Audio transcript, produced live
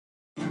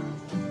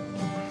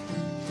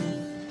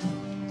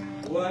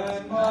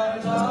When my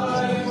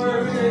life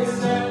work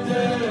is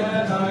ended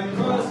and I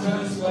cross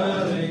the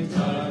swelling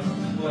tide,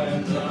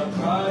 when the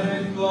bright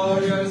and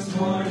glorious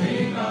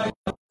morning I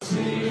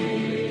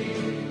see,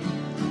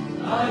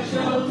 I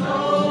shall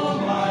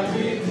know my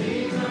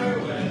Redeemer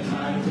when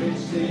I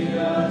reach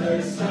the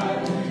other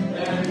side,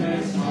 and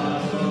His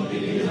smile will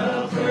be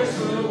the first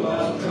to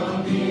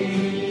welcome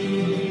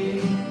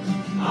me.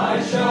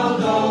 I shall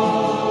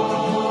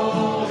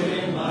know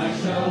Him, I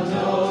shall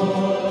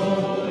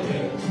know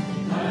Him,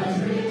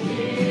 and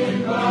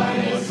redeemed by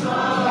His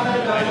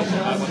side I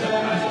shall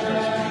stand.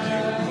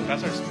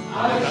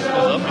 I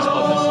shall know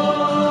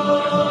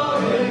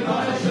Him, I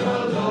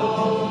shall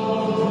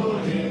know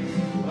Him,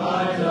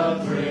 by the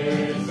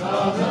praise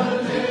of the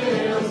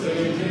nails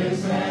in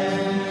His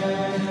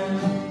hand.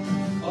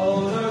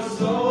 Oh, the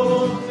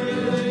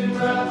soul-filling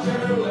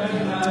rapture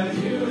when I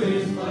view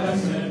His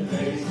blessed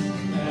face,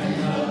 and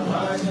the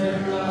heart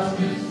thereof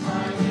is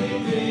finally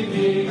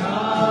gleaming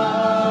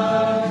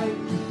eye.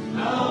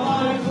 Now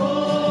my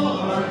full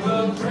heart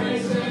will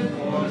praise Him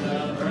for the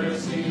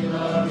mercy,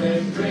 love,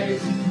 and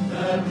grace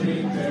that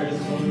prepares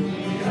for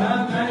me a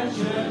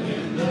mansion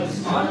in the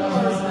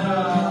stars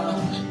now.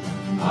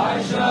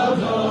 I shall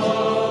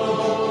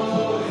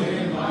know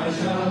Him, I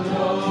shall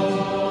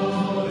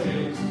know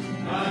Him,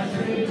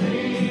 and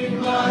redeemed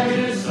by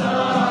His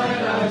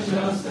side I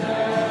shall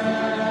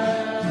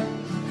stand.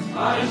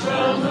 I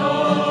shall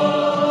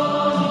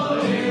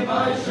know Him, I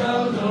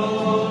shall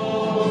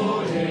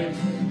know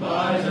Him,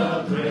 by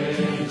the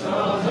praise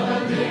of the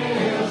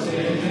nails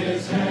in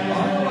His hand.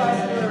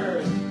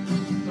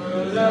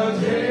 Through the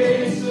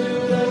gates to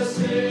the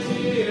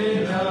city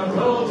in a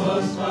robe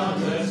of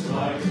spotless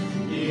white,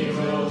 He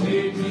will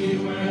lead me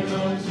where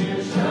no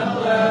tears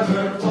shall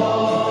ever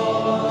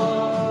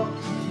fall.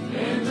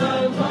 In the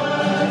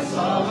glance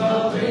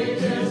of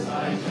ages I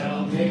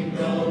shall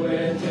mingle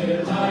with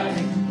delight,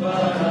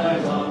 but I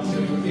long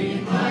to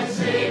meet my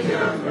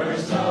Savior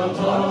first of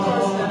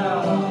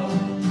all.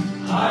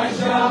 I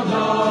shall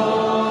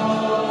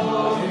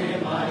know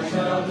Him, I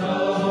shall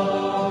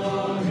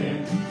know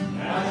Him,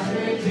 as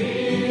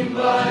redeemed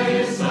by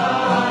His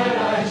side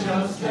I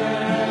shall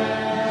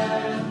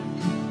stand.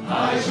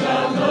 I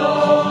shall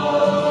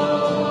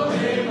know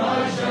Him,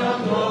 I shall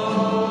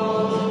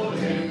know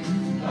Him,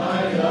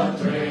 by the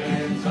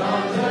prints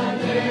of the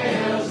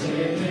nails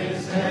in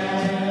His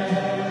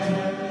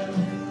hand.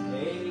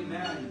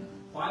 Amen.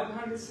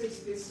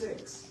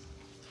 566.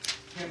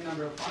 Hymn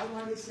number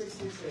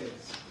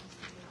 566.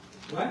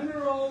 When the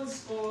roll is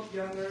full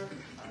yonder,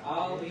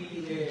 I'll be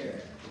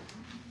there.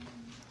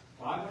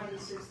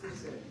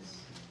 566.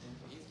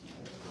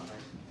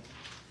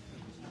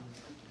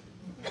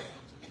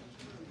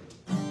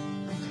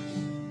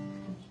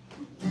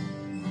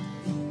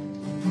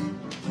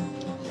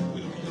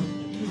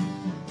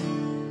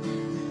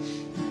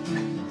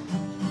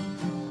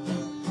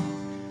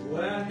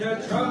 When the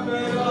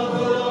trumpet of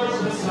the Lord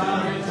shall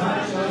sound,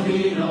 I shall be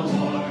no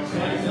more.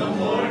 When the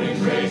morning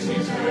breaks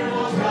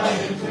eternal,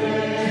 bright and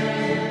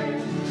fair.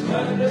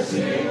 When the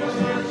sea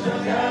of earth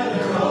shall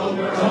gather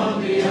over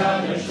on the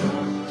other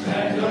shore,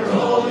 and the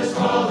roll is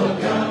called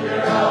up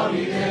yonder, I'll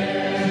be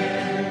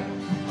there.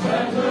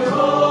 When the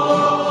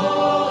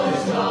roll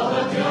is called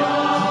up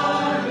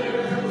yonder,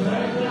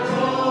 when the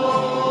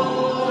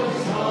roll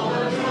is called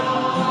up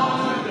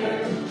yonder,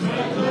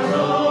 when the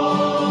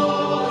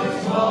roll is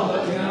called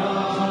up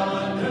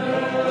yonder,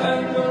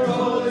 when the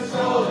roll is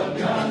called up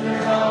yonder,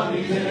 I'll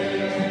be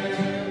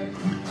there.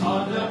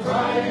 On the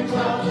bright and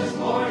cloudless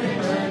morning,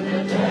 when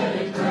the dead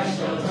in Christ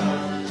shall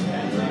rise,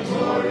 and the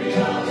glory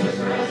of His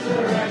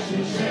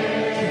resurrection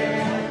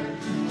share,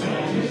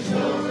 when His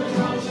chosen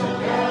ones shall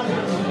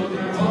gather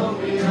over home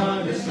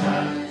beyond the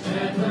sky,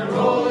 and the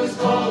roll is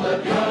called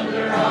up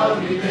yonder, I'll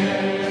be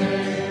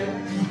there.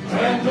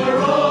 When the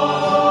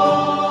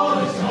roll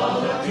is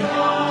called up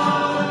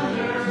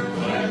yonder,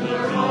 when the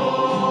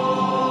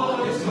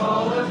roll is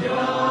called up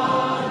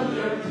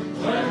yonder,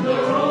 when the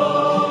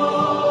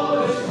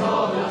roll is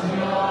called up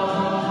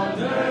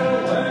yonder,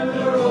 when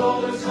the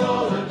roll is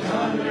called up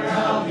yonder,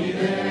 I'll be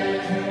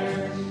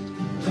there.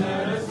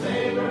 Let us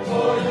labor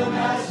for the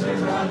Master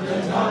from the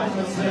dawn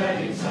till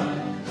setting sun.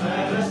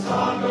 Let us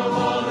talk of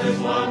all His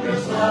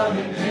wondrous love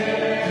and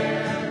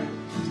care.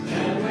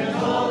 And when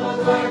all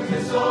the work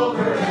is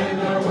over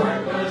and our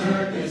work on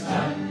earth is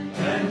done,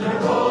 and the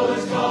roll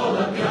is called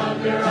up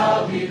yonder,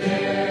 I'll be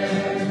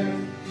there.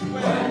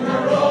 When the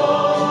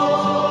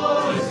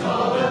roll is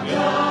called up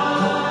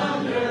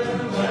yonder,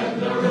 when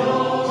the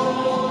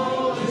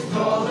roll is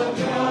called up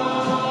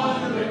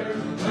yonder,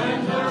 when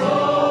the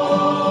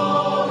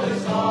roll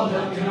is called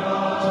up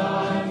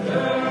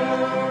yonder,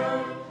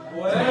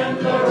 when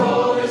the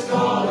roll is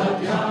called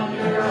up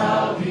yonder,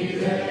 I'll be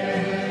there.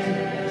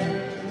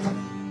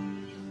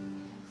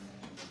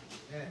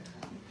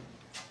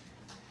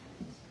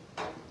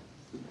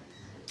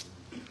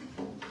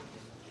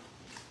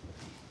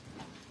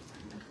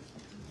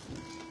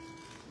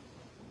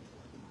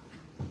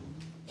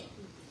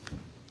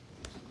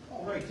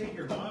 All right, take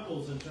your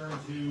Bibles and turn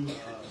to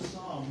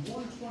Psalm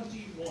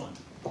 121.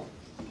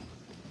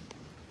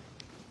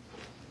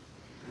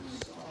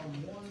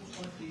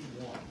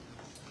 51.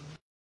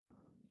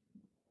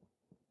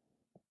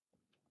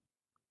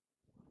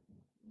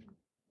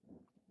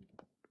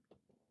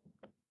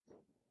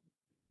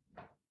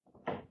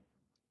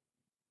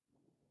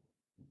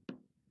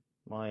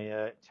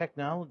 My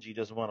technology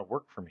doesn't want to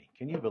work for me.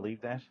 Can you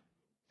believe that?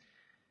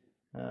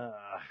 Come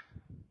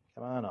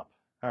on up.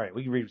 All right,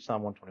 we can read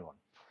Psalm 121.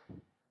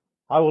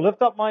 I will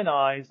lift up mine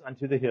eyes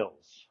unto the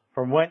hills,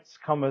 from whence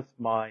cometh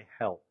my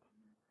help.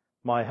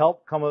 My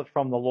help cometh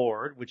from the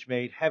Lord, which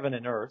made heaven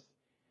and earth.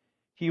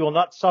 He will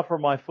not suffer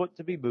my foot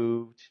to be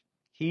moved.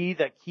 He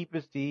that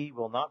keepeth thee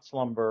will not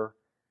slumber.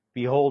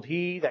 Behold,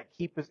 he that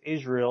keepeth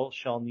Israel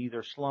shall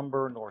neither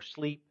slumber nor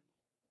sleep.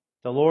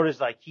 The Lord is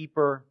thy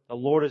keeper. The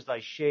Lord is thy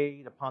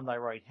shade upon thy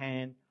right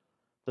hand.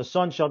 The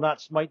sun shall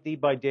not smite thee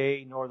by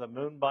day, nor the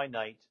moon by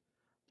night.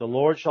 The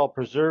Lord shall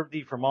preserve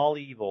thee from all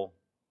evil.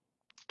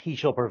 He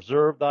shall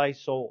preserve thy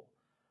soul.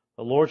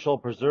 The Lord shall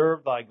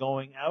preserve thy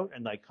going out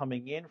and thy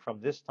coming in from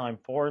this time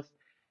forth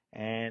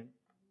and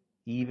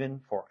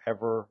even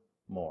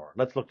forevermore.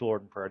 Let's look to the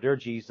Lord in prayer. Dear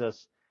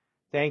Jesus,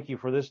 thank you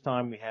for this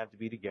time we have to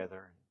be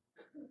together.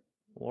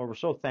 Lord, we're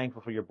so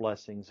thankful for your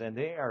blessings, and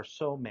they are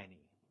so many.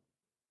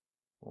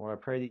 Lord,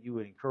 I pray that you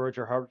would encourage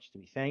our hearts to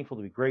be thankful,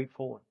 to be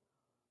grateful.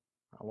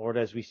 Lord,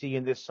 as we see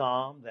in this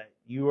psalm, that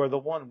you are the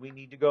one we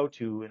need to go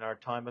to in our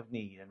time of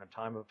need and our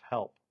time of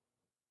help.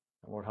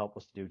 And Lord, help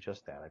us to do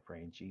just that. I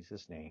pray in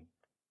Jesus' name.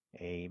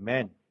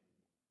 Amen.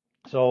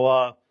 So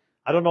I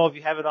don't know if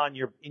you have it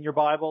in your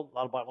Bible. A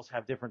lot of Bibles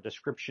have different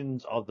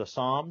descriptions of the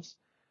Psalms.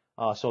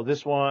 So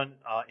this one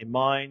in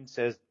mine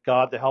says,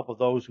 God, the help of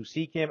those who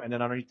seek him. And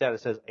then underneath that it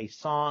says, a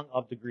song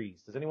of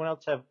degrees. Does anyone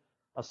else have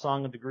a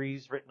song of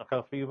degrees written?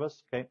 A few of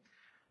us? Okay.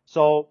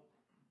 So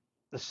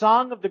the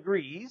Song of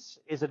Degrees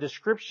is a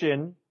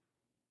description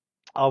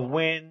of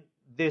when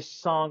this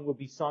song would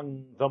be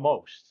sung the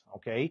most,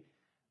 okay?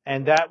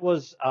 And that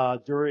was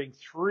during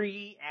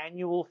 3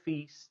 annual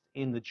feasts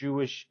in the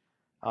Jewish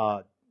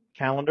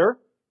calendar: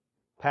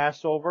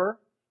 Passover,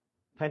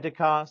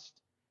 Pentecost,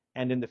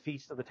 and in the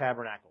Feast of the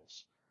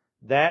Tabernacles.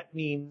 That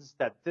means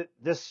that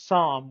this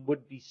psalm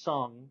would be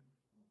sung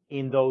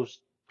in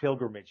those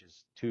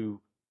pilgrimages to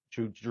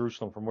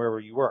Jerusalem from wherever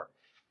you were.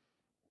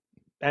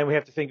 And we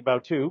have to think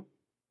about, too,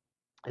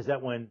 is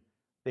that when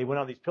they went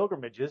on these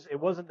pilgrimages, it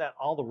wasn't that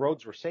all the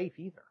roads were safe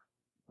either.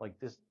 Like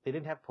this, they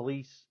didn't have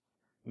police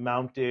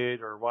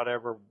mounted or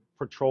whatever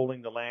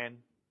patrolling the land.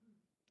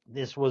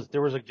 There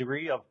was a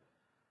degree of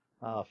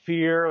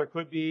fear. There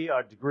could be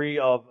a degree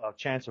of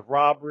chance of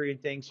robbery and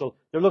things. So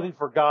they're looking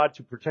for God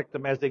to protect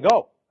them as they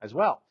go as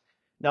well.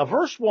 Now,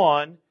 verse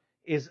 1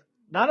 is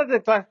not a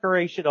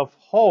declaration of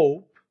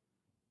hope.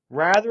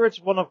 Rather, it's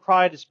one of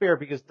cry of despair,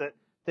 because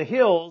the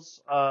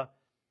hills,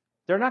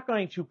 they're not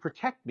going to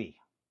protect me.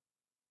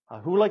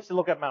 Who likes to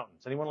look at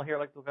mountains? Anyone here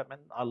like to look at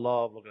mountains? I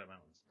love looking at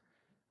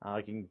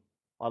mountains.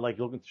 I like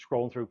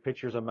scrolling through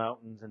pictures of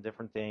mountains and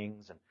different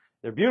things, and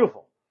they're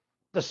beautiful.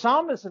 The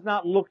psalmist is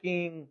not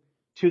looking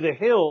to the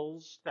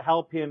hills to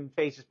help him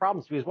face his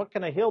problems, because what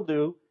can a hill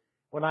do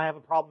when I have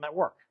a problem at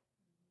work?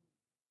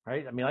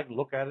 Right? I mean, I can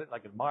look at it, I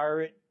can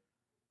admire it,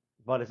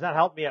 but it's not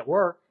helping me at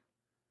work.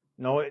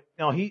 The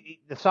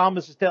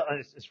psalmist is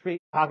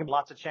talking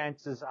lots of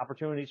chances,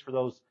 opportunities for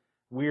those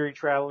weary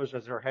travelers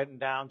as they're heading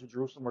down to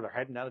Jerusalem, or they're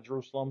heading out of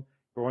Jerusalem,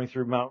 going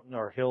through mountain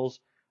or hills,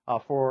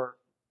 for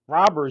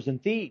robbers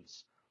and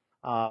thieves.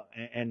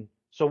 And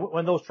so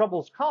when those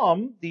troubles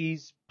come,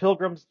 these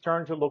pilgrims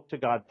turn to look to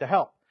God to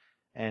help.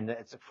 And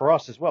it's for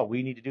us as well.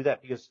 We need to do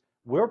that, because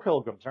we're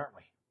pilgrims, aren't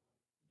we?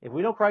 If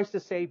we know Christ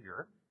as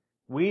Savior,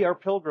 we are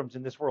pilgrims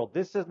in this world.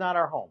 This is not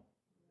our home.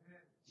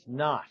 It's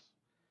not.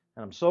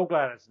 And I'm so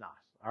glad it's not.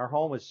 Our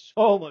home is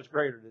so much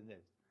greater than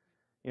this.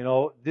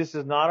 This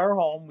is not our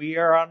home. We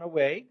are on the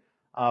way.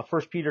 1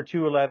 Peter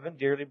 2:11,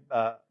 dearly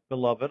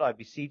beloved, I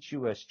beseech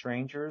you as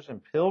strangers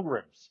and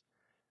pilgrims,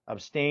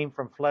 abstain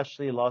from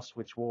fleshly lusts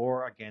which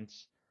war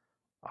against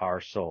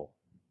our soul.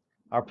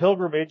 Our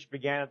pilgrimage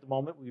began at the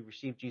moment we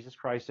received Jesus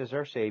Christ as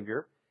our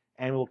Savior,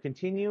 and will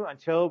continue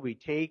until we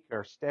take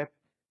our step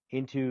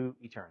into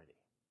eternity.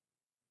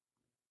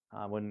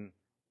 When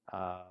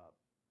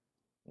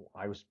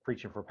I was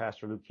preaching for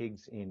Pastor Luke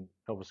Higgs in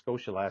Nova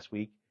Scotia last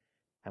week,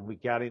 and we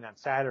got in on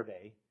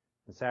Saturday,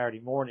 and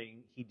Saturday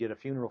morning he did a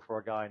funeral for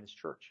a guy in his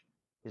church.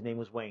 His name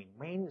was Wayne.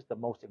 Wayne is the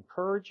most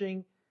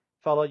encouraging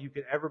fellow you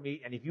could ever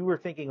meet, and if you were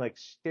thinking like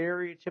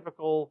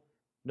stereotypical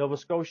Nova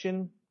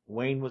Scotian,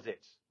 Wayne was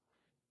it.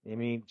 I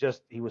mean,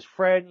 he was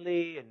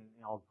friendly and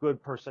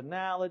good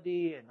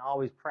personality, and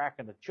always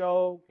cracking a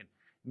joke, and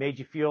made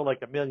you feel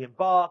like $1 million.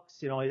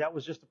 That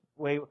was just the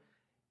way.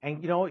 And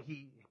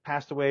he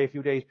passed away a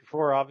few days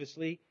before.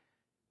 Obviously,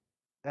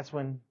 that's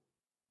when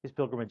his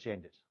pilgrimage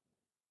ended.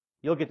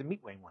 You'll get to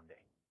meet Wayne one day.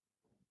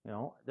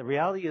 The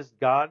reality is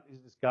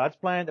it's God's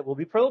plan that we'll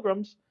be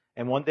pilgrims,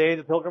 and one day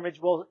the pilgrimage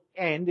will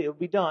end. It will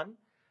be done,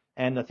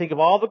 and think of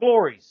all the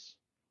glories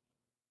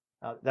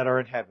that are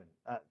in heaven,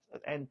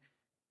 and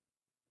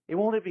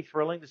won't it be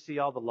thrilling to see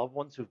all the loved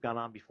ones who've gone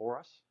on before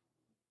us?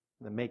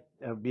 It's going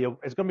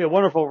to be a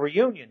wonderful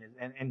reunion,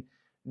 and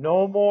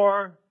no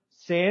more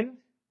sin,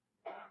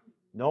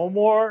 No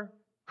more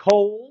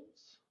colds.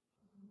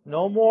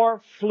 No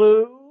more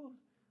flu.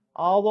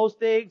 All those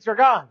things are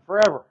gone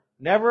forever.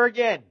 Never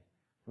again.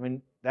 I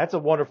mean, that's a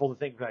wonderful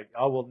thing. Like,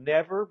 I will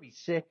never be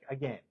sick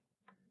again.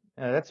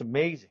 That's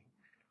amazing.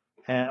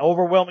 And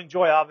overwhelming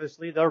joy,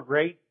 obviously, they're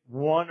great,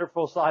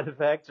 wonderful side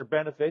effects or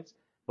benefits,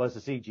 but to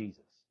see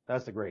Jesus.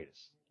 That's the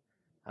greatest.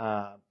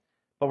 But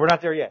we're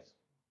not there yet,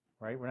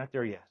 right? We're not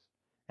there yet.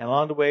 And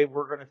along the way,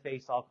 we're going to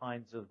face all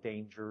kinds of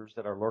dangers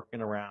that are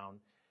lurking around.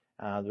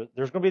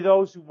 There's going to be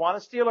those who want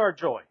to steal our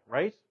joy,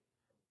 right?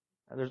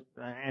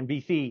 And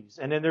be thieves.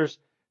 And then there's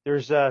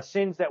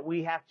sins that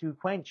we have to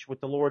quench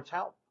with the Lord's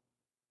help.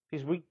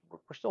 Because we're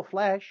still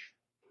flesh.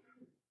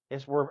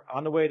 Yes, we're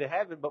on the way to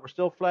heaven, but we're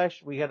still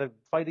flesh. We got to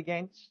fight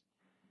against.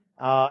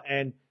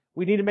 And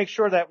we need to make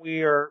sure that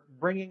we are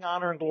bringing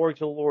honor and glory to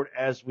the Lord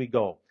as we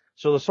go.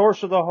 So the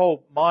source of the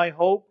hope, my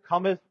hope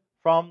cometh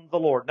from the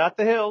Lord. Not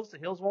the hills. The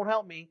hills won't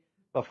help me,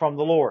 but from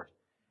the Lord,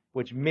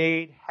 which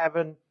made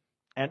heaven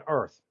and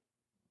earth.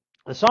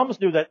 The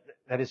psalmist knew that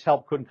his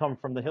help couldn't come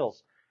from the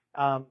hills.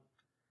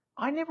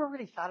 I never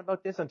really thought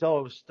about this until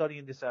I was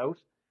studying this out.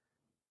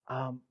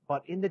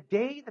 But in the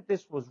day that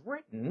this was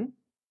written,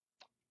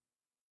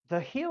 the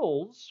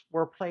hills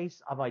were a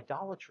place of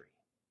idolatry.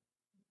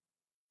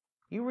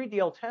 You read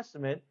the Old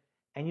Testament,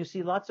 and you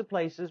see lots of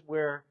places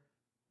where,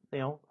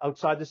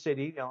 outside the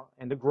city,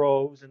 in the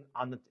groves and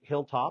on the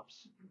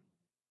hilltops,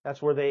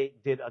 that's where they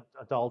did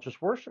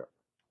idolatrous worship.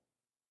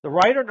 The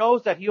writer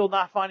knows that he will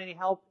not find any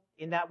help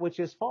in that which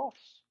is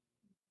false.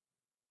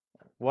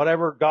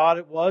 Whatever god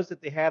it was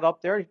that they had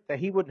up there, that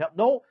he wouldn't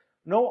help.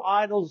 No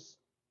idols,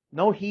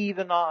 no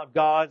heathen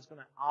god's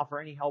going to offer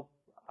any help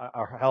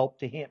or help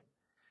to him.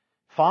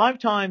 5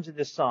 times in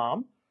this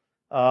psalm,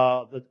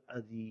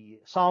 the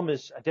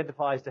psalmist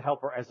identifies the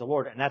helper as the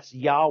Lord, and that's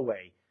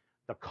Yahweh,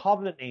 the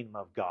covenant name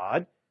of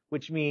God,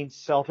 which means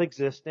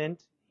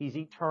self-existent. He's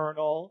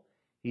eternal.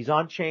 He's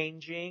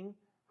unchanging.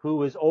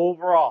 Who is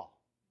over all.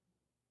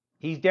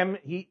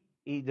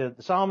 The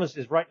psalmist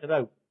is writing it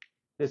out.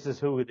 This is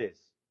who it is.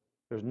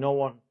 There's no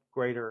one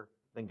greater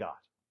than God,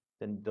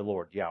 than the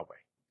Lord, Yahweh.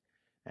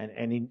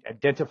 And he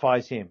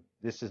identifies him.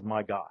 This is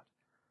my God.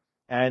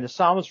 And the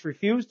psalmist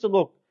refused to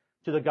look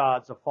to the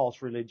gods of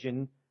false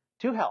religion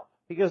to help,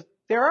 because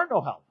there are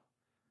no help.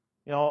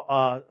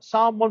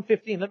 Psalm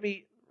 115, let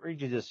me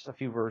read you this, a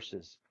few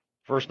verses.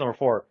 Verse number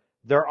 4.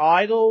 Their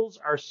idols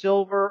are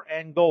silver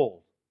and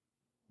gold,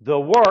 the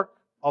work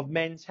of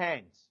men's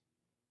hands.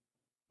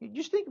 You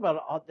just think about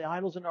it, the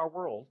idols in our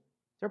world.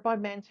 They're by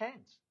man's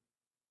hands.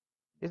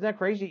 Isn't that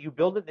crazy? You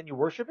build it, then you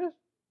worship it?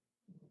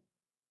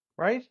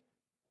 Right?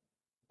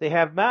 They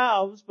have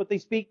mouths, but they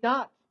speak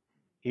not.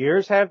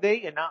 Ears have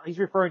they, and now he's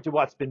referring to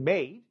what's been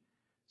made.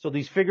 So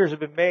these figures have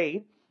been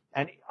made,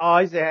 and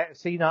eyes they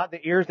see not, the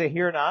ears they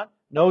hear not,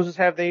 noses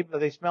have they, but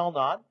they smell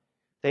not.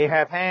 They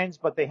have hands,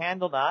 but they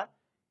handle not.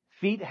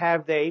 Feet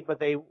have they, but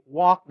they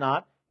walk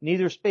not.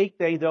 Neither speak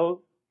they,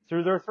 though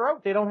through their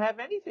throat. They don't have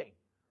anything.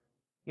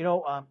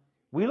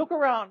 We look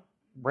around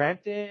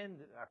Brampton,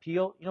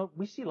 Peel,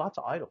 we see lots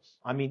of idols.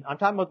 I mean, I'm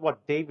talking about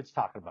what David's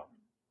talking about.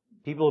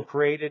 People have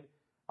created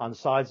on the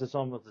sides of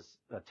some of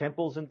the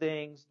temples and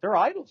things. They're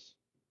idols.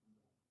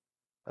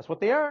 That's what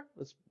they are.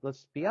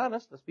 Let's be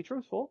honest. Let's be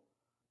truthful.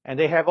 And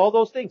they have all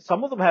those things.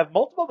 Some of them have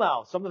multiple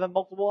mouths. Some of them have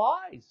multiple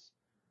eyes.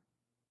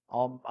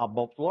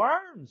 Multiple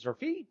arms or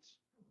feet.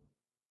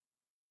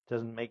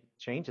 Doesn't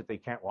change that they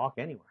can't walk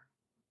anywhere.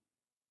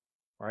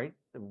 Right?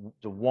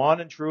 The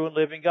one and true and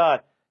living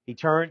God.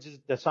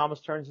 The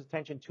psalmist turns his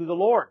attention to the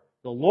Lord.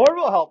 The Lord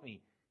will help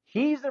me.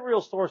 He's the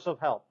real source of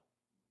help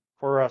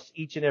for us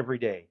each and every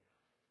day.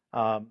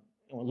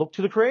 Look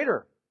to the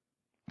Creator.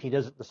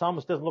 The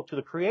psalmist doesn't look to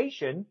the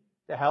creation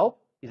to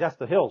help. That's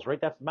the hills, right?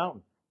 That's the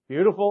mountain.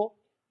 Beautiful.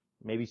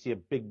 Maybe see a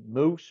big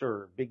moose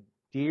or a big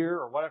deer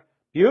or whatever.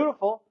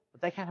 Beautiful,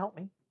 but they can't help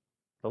me.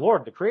 The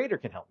Lord, the Creator,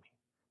 can help me.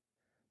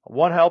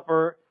 One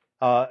helper,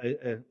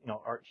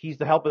 he's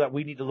the helper that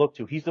we need to look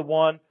to. He's the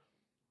one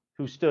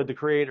who the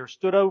Creator,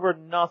 stood over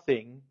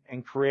nothing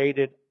and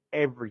created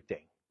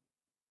everything.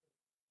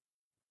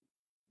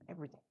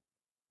 Everything.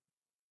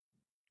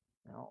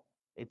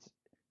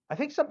 I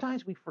think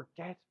sometimes we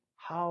forget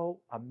how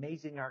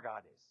amazing our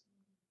God is.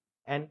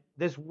 And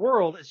this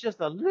world is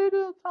just a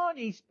little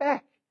tiny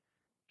speck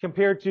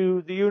compared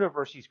to the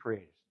universe He's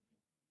created.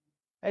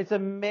 It's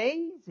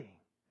amazing.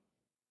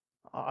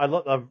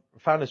 I've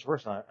found this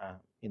verse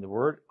in the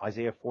Word,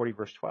 Isaiah 40,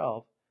 verse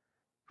 12.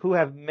 Who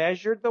have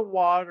measured the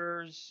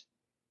waters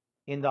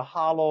in the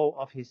hollow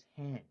of His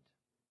hand.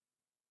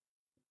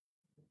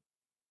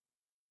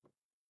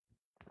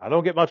 I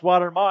don't get much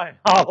water in my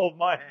hollow of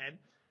my hand.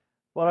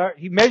 But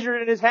He measured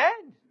it in His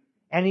hand.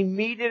 And He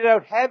meted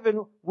out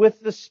heaven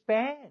with the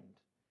span.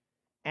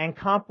 And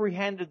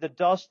comprehended the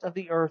dust of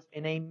the earth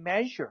in a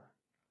measure.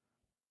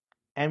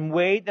 And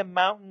weighed the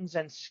mountains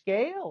and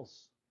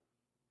scales.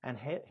 And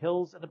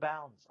hills and the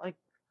bounds.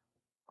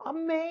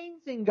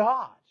 Amazing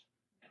God.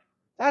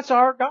 That's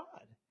our God.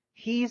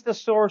 He's the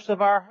source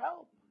of our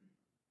help.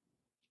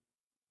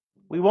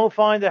 We won't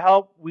find the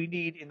help we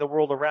need in the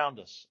world around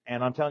us.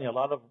 And I'm telling you, a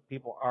lot of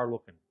people are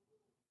looking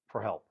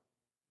for help.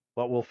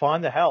 But we'll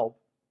find the help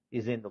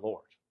is in the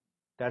Lord.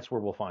 That's where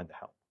we'll find the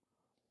help.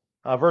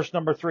 Verse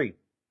number 3.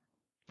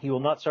 He will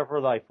not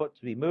suffer thy foot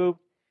to be moved.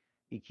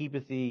 He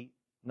keepeth thee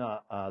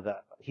not,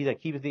 he that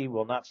keepeth thee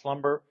will not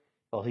slumber.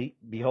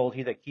 Behold,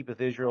 he that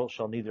keepeth Israel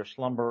shall neither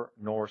slumber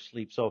nor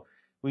sleep. So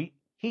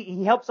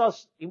he helps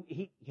us.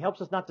 He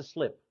helps us not to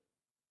slip.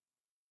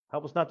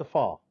 Help us not to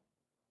fall.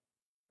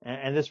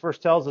 And this verse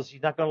tells us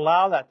He's not going to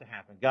allow that to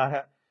happen.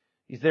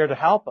 He's there to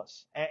help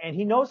us, and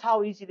He knows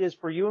how easy it is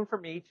for you and for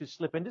me to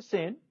slip into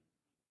sin,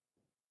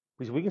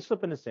 because we can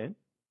slip into sin,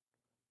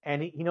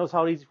 and He knows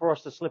how easy for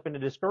us to slip into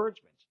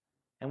discouragement,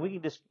 and we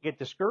can just get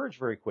discouraged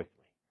very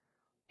quickly.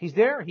 He's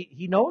there.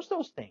 He knows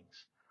those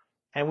things,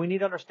 and we need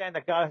to understand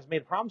that God has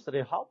made a promise that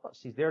He'll help us.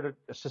 He's there to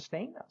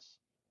sustain us.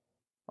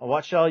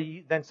 What shall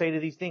you then say to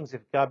these things?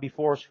 If God be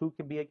for us, who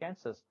can be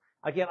against us?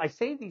 Again, I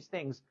say these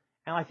things,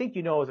 and I think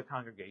you know as a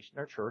congregation,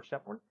 our church,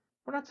 that we're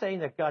not saying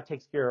that God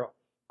takes care of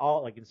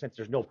all, like in the sense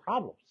there's no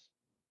problems.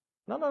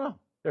 No.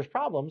 There's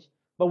problems,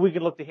 but we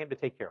can look to Him to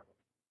take care of them.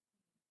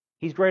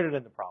 He's greater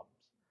than the problems.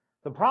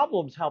 The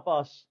problems help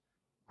us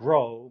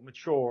grow,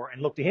 mature,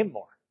 and look to Him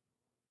more.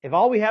 If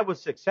all we had was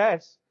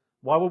success,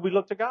 why would we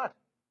look to God?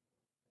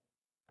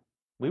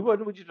 We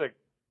wouldn't. We'd just like,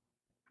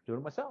 do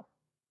it myself.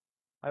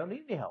 I don't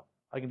need any help.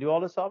 I can do all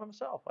this all by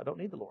myself. I don't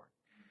need the Lord.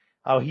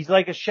 He's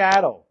like a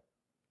shadow.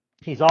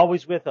 He's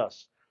always with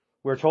us.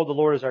 We're told the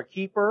Lord is our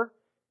keeper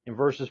in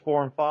verses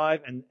 4 and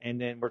 5, and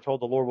then we're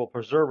told the Lord will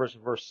preserve us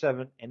in verse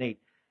 7 and 8.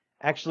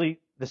 Actually,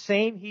 the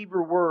same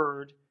Hebrew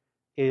word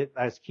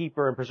as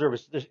keeper and preserve,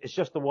 it's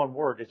just the one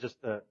word. It's just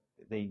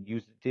they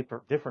use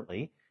it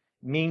differently.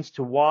 It means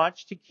to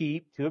watch, to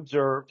keep, to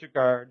observe, to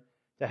guard,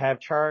 to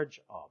have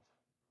charge of.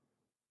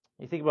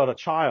 You think about a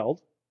child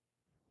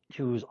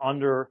who's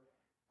under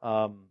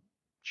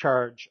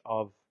charge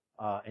of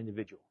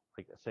individual,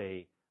 like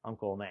say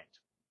uncle and aunt,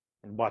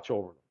 and watch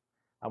over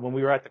them. When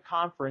we were at the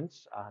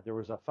conference, there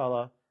was a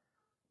fella,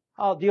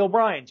 the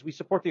O'Briens. We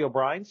support the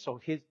O'Briens, so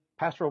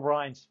Pastor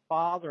O'Brien's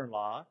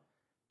father-in-law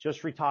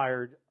just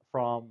retired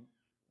from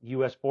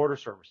U.S. Border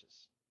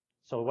Services.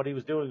 So what he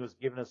was doing was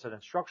giving us an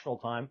instructional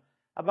time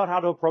about how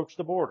to approach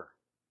the border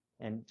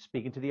and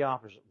speaking to the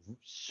officers.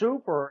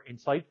 Super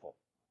insightful.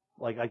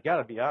 Like, I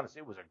gotta be honest,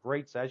 it was a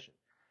great session.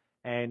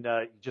 And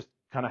just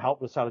kind of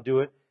helped us how to do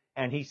it.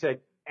 And he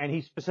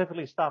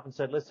specifically stopped and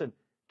said, listen,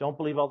 don't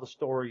believe all the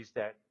stories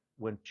that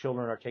when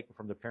children are taken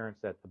from their parents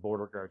that the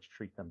border guards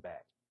treat them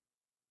bad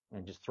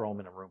and just throw them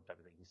in a room type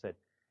of thing. He said,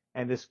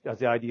 and this is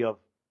the idea of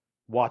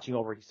watching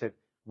over. He said,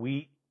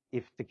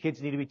 if the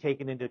kids need to be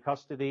taken into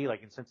custody,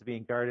 like in the sense of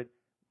being guarded,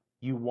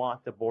 you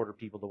want the border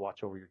people to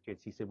watch over your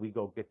kids. He said, we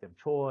go get them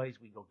toys,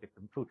 we go get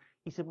them food.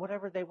 He said,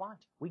 whatever they want,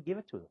 we give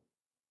it to them.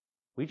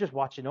 We just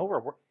watching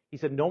over. He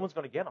said, no one's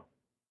going to get them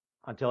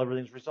until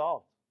everything's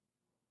resolved.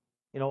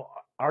 You know,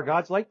 our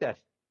God's like that.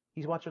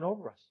 He's watching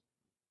over us.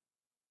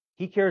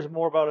 He cares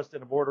more about us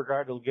than a border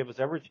guard who'll give us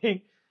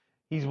everything.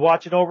 He's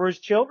watching over His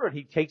children.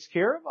 He takes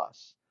care of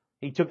us.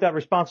 He took that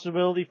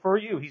responsibility for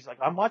you. He's like,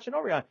 I'm watching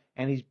over you.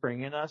 And He's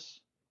bringing us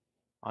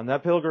on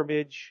that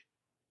pilgrimage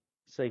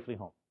safely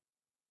home.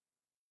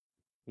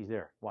 He's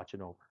there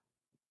watching over.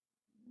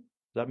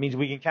 That means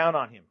we can count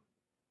on Him.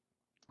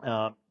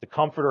 The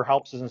Comforter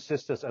helps us and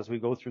assists us as we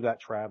go through that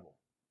travel.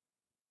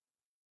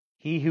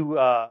 He who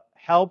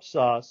helps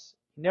us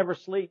never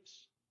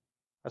sleeps.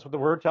 That's what the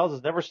Word tells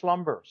us, never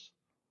slumbers.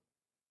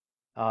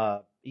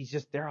 He's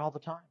just there all the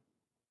time.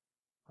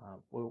 I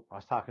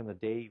was talking to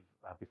Dave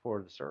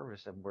before the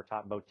service, and we're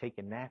talking about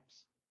taking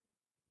naps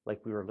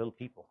like we were little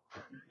people.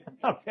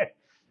 Okay.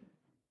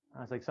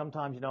 I was like,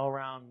 sometimes,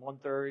 around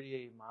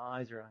 1:30, my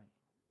eyes are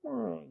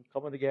like,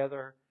 coming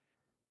together.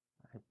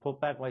 I pull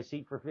back my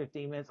seat for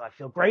 15 minutes. I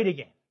feel great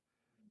again.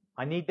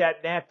 I need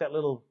that nap,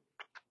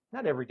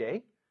 not every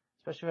day,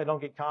 especially if I don't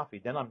get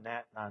coffee. Then I'm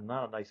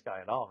not a nice guy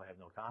at all if I have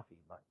no coffee.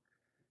 But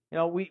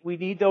we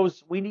need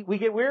those. We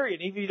get weary,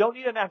 and even you don't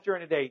need a nap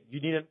during the day. You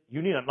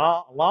need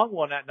a long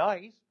one at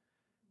night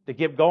to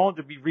get going,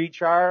 to be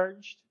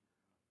recharged.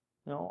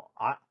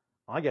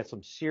 I got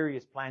some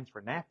serious plans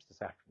for naps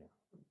this afternoon.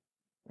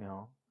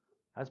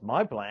 That's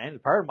my plan.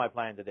 Part of my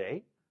plan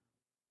today.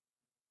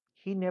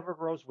 He never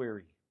grows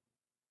weary.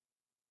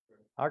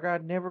 Our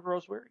God never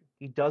grows weary.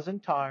 He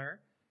doesn't tire.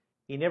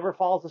 He never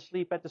falls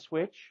asleep at the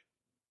switch.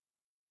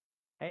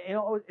 And,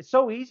 it's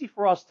so easy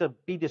for us to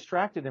be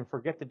distracted and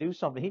forget to do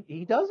something.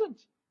 He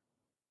doesn't.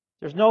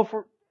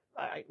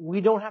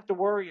 We don't have to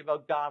worry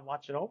about God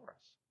watching over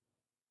us.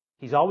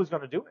 He's always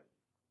going to do it.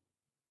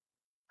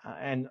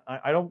 And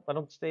I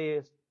don't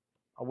stay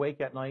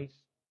awake at night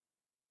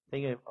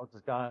thinking,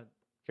 does God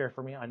care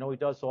for me? I know He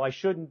does. So I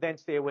shouldn't then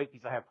stay awake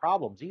because I have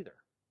problems either.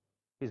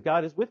 Because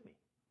God is with me.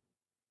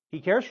 He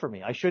cares for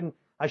me. I shouldn't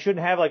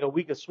have like a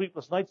week of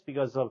sleepless nights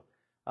because of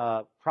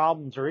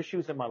problems or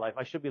issues in my life.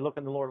 I should be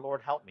looking to the Lord.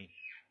 Lord, help me.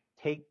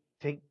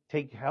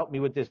 Help me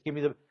with this. Give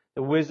me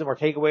the wisdom, or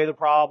take away the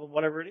problem,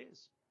 whatever it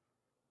is.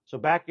 So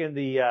back in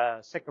the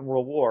Second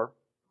World War,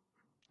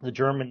 The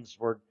Germans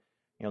were,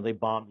 they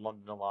bombed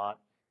London a lot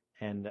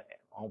and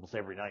almost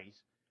every night.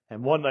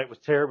 And one night was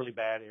terribly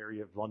bad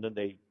area of London.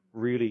 They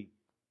really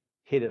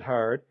hit it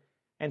hard.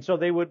 And so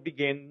they would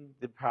begin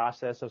the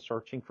process of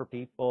searching for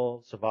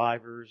people,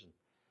 survivors. And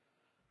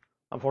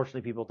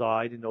unfortunately, people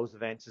died in those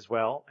events as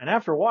well. And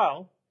after a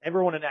while,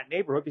 everyone in that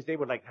neighborhood, because they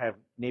would have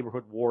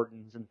neighborhood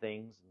wardens and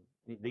things,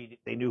 and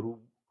they knew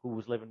who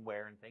was living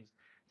where and things.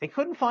 They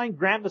couldn't find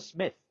Grandma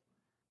Smith.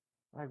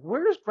 Like,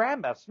 where's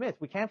Grandma Smith?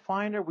 We can't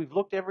find her. We've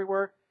looked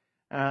everywhere.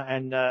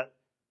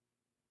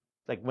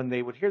 Like when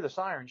they would hear the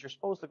sirens, you're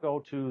supposed to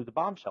go to the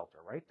bomb shelter,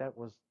 right? That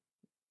was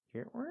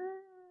here.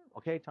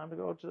 Okay, time to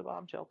go to the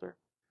bomb shelter.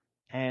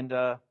 And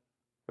they're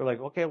like,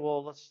 okay,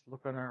 well, let's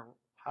look in our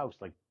house.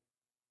 Like,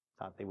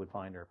 thought they would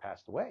find her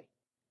passed away.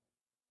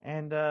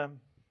 And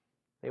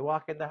they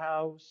walk in the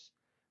house.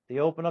 They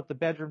open up the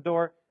bedroom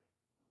door.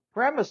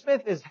 Grandma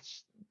Smith is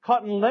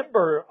cutting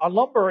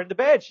lumber in the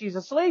bed. She's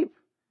asleep.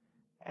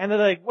 And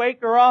they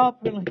wake her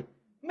up and like,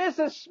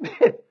 Mrs.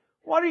 Smith,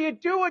 what are you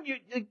doing?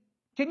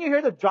 Can you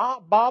hear the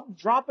bombs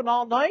dropping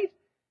all night?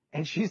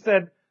 And she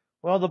said,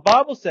 well, the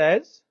Bible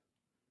says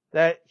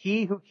that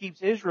he who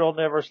keeps Israel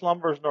never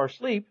slumbers nor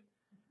sleep.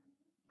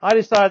 I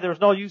decided there was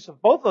no use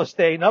of both of us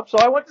staying up, so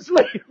I went to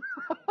sleep.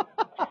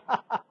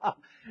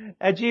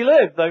 And she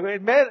lived.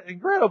 Man,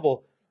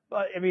 incredible.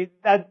 But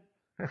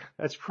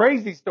that's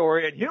crazy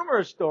story and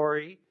humorous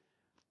story,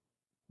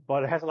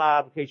 but it has a lot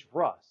of application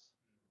for us.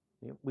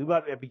 We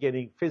might be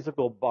getting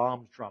physical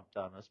bombs dropped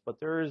on us, but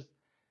there is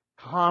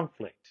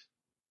conflict.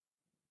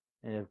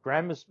 And if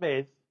Grandma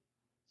Smith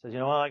says,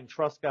 I can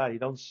trust God, He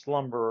don't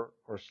slumber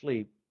or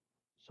sleep,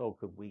 so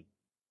could we.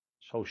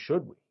 So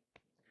should we.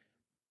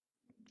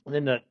 And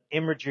then the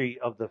imagery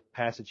of the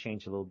passage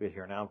changed a little bit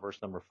here. Now, verse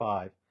number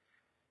 5.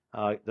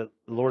 The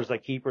Lord is thy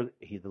keeper,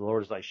 the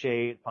Lord is thy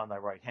shade upon thy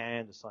right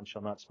hand. The sun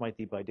shall not smite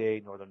thee by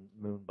day, nor the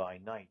moon by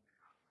night.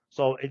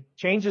 So it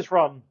changes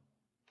from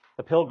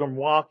the pilgrim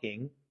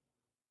walking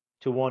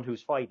to one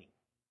who's fighting.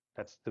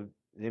 That's the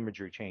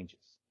imagery changes.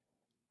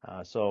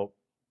 So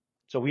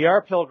we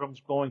are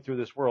pilgrims going through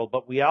this world,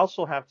 but we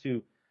also have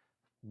to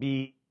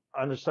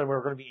understand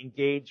we're going to be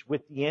engaged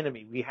with the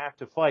enemy. We have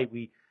to fight.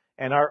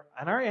 And our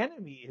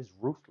enemy is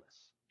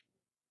ruthless.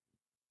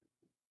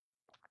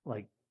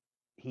 Like,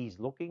 he's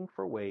looking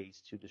for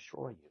ways to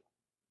destroy you.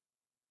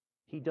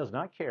 He does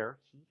not care.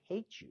 He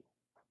hates you.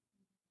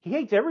 He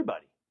hates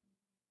everybody.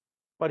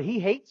 But he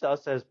hates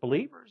us as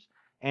believers.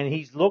 And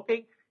he's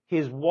looking,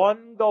 his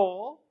one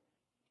goal,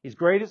 his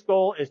greatest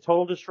goal is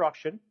total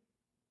destruction.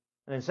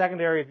 And then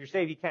secondary, if you're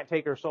saved, you can't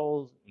take our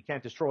souls, you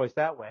can't destroy us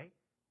that way,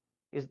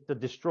 is to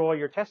destroy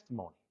your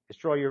testimony.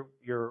 Destroy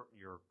your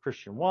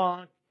Christian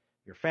walk,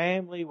 your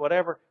family,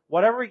 whatever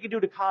you can do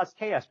to cause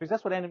chaos, because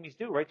that's what enemies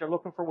do, right? They're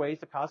looking for ways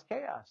to cause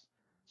chaos.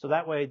 So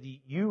that way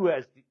you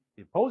as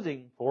the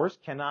opposing force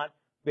cannot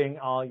bring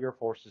all your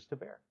forces to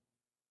bear.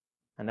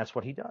 And that's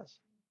what he does.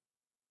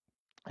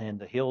 And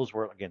the hills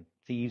were, again,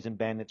 thieves and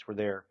bandits were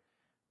there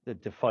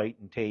to fight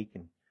and take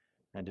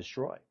and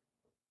destroy.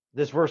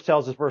 This verse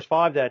tells us, verse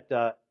 5, that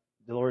the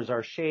Lord is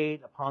our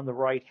shade upon the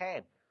right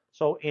hand.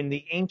 So in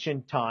the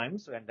ancient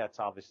times, and that's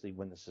obviously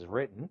when this is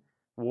written,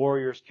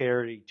 warriors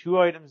carried 2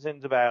 items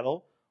into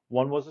battle.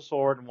 One was the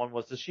sword and one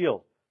was the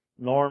shield.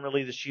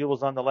 Normally the shield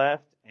was on the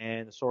left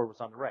and the sword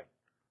was on the right.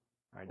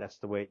 All right, that's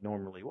the way it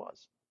normally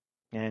was.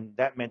 And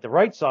that meant the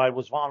right side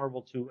was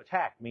vulnerable to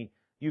attack. I mean,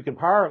 you can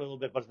power a little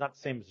bit, but it's not the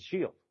same as the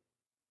shield.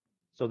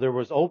 So there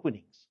was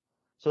openings.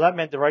 So that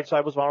meant the right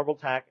side was vulnerable to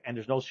attack, and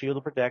there's no shield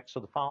to protect. So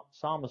the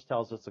psalmist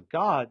tells us that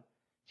God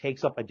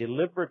takes up a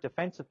deliberate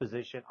defensive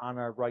position on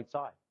our right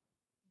side,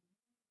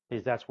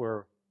 because that's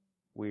where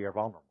we are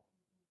vulnerable.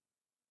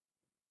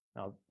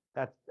 Now,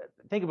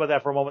 think about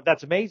that for a moment.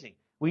 That's amazing.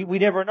 We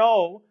never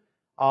know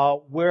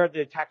where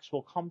the attacks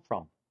will come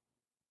from.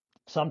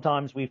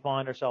 Sometimes we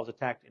find ourselves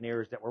attacked in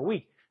areas that we're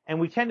weak, and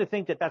we tend to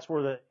think that that's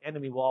where the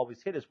enemy will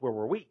always hit us, where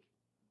we're weak,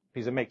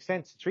 because it makes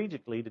sense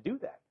strategically to do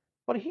that.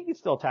 But he can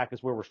still attack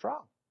us where we're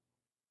strong.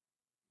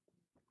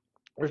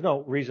 There's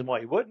no reason why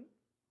he wouldn't.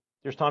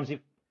 There's times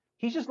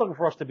he's just looking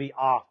for us to be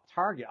off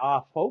target,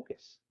 off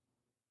focus.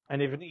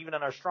 And even in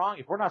our strong,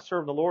 if we're not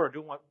serving the Lord or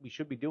doing what we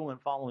should be doing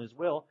and following His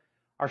will,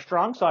 our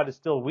strong side is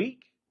still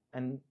weak,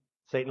 and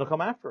Satan will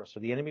come after us,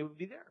 so the enemy will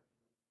be there.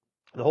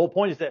 The whole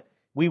point is that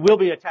we will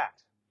be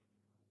attacked.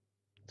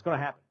 It's going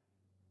to happen.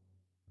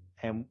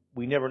 And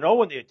we never know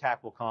when the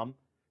attack will come,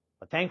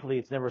 but thankfully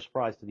it's never a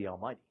surprise to the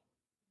Almighty.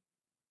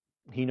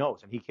 He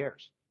knows and He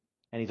cares.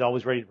 And He's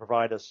always ready to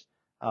provide us,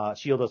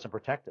 shield us and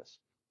protect us.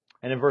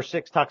 And in verse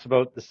 6 talks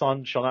about the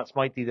sun shall not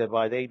smite thee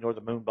by day, nor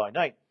the moon by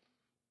night.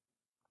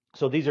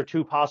 So these are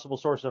 2 possible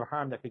sources of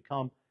harm that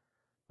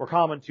were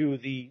common to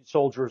the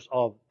soldiers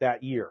of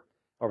that year,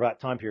 or that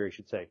time period, I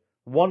should say.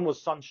 One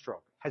was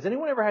sunstroke. Has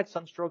anyone ever had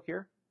sunstroke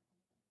here?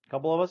 A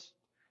couple of us?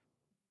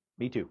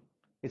 Me too.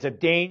 It's a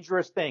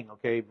dangerous thing,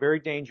 okay? Very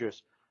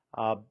dangerous.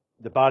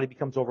 The body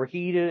becomes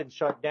overheated and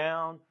shut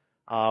down.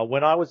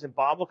 When I was in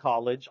Bible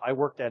college, I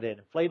worked at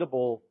an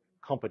inflatable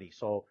company.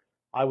 So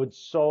I would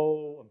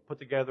sew and put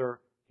together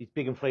these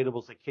big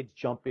inflatables that kids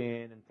jump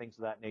in and things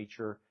of that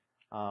nature.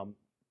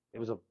 It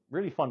was a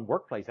really fun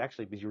workplace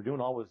actually because you were doing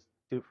always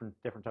different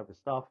type of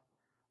stuff.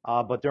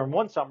 But during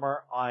one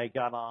summer, I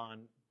got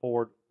on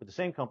board with the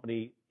same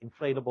company,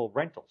 inflatable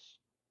rentals.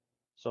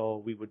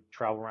 So we would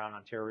travel around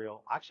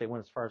Ontario. Actually, I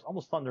went as far as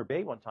almost Thunder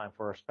Bay one time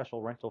for a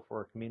special rental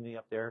for a community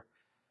up there.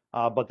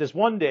 But this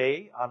one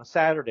day, on a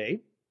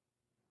Saturday,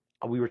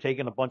 we were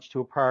taking a bunch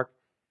to a park.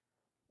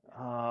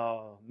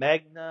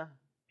 Magna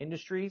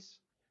Industries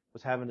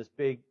was having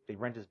they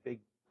rent this big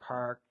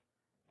park,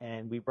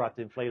 and we brought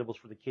the inflatables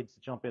for the kids to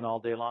jump in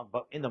all day long.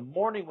 But in the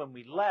morning when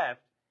we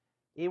left,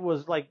 it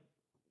was like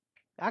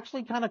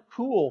actually kind of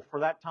cool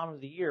for that time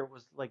of the year. It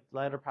was like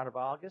latter part of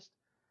August,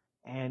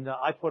 and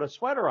I put a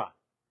sweater on,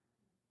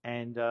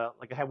 and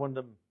like I had one of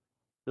them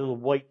little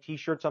white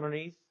T-shirts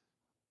underneath.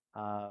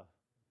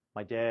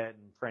 My dad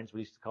and friends, we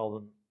used to call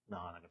them. No,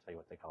 I'm not gonna tell you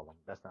what they call them.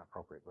 That's not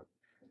appropriate, but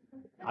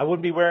I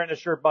wouldn't be wearing a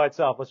shirt by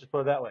itself. Let's just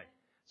put it that way.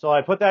 So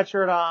I put that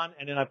shirt on,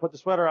 and then I put the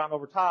sweater on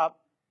over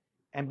top,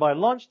 and by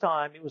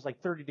lunchtime, it was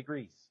like 30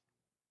 degrees.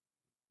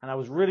 And I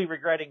was really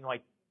regretting my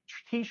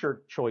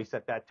T-shirt choice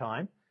at that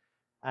time.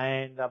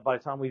 And by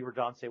the time we were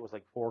done, say it was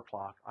like 4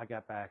 o'clock, I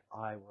got back.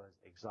 I was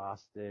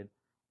exhausted,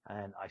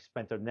 and I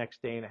spent the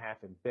next day and a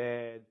half in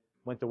bed,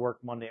 went to work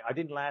Monday. I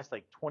didn't last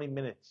like 20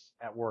 minutes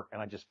at work,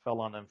 and I just fell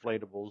on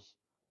inflatables.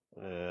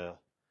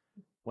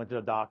 Went to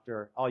the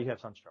doctor. Oh, you have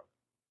sunstroke.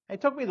 It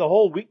took me the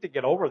whole week to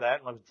get over that,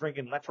 and I was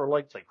drinking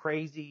electrolytes like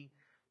crazy,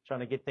 trying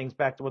to get things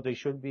back to what they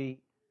should be.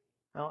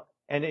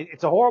 And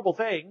it's a horrible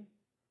thing,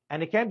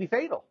 and it can be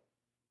fatal.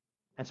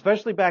 And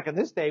especially back in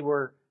this day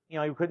where,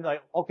 you couldn't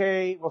like,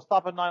 okay, we'll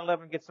stop at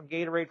 9/11, get some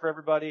Gatorade for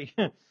everybody.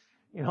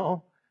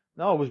 No,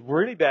 it was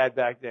really bad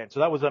back then.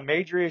 So that was a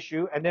major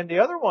issue. And then the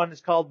other one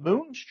is called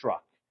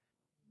moonstruck.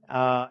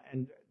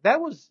 And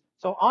that was,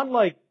 so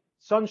unlike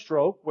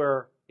sunstroke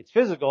where it's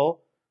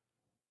physical,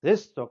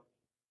 this struck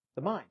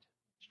the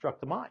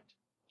mind.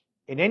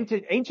 In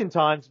ancient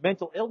times,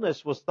 mental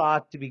illness was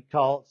thought to be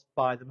caused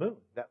by the moon.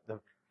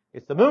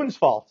 It's the moon's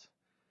fault.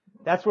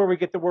 That's where we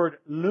get the word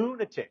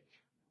lunatic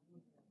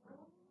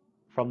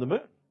from the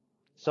moon.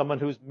 Someone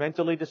who's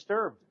mentally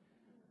disturbed.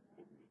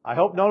 I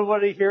hope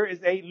nobody here is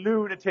a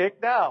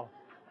lunatic now.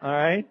 All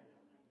right?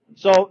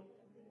 So,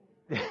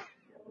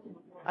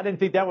 I didn't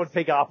think that would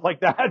take off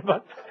like that,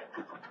 but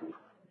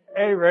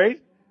anyway,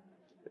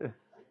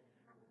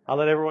 I'll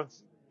let everyone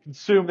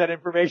consume that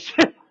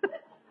information.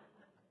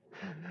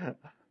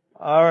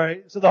 All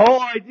right. So the whole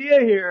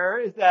idea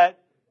here is that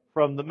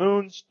from the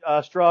moon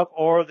struck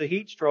or the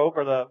heat stroke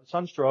or the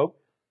sunstroke,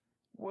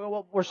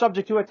 we're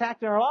subject to attack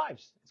in our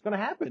lives. It's going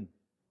to happen.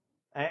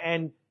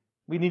 And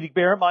we need to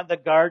bear in mind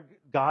that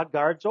God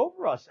guards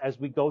over us as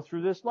we go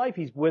through this life.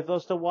 He's with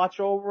us to watch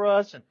over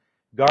us and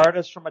guard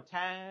us from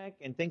attack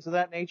and things of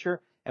that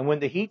nature. And when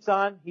the heat's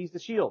on, He's the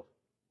shield.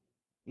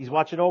 He's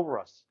watching over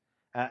us.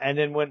 And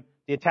then when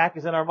the attack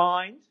is in our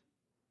mind,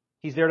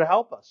 He's there to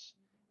help us.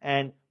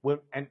 And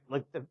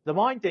like the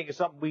mind thing is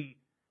something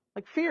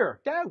like fear,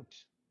 doubt.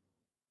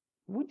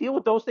 We deal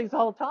with those things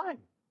all the time.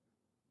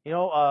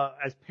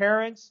 As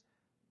parents,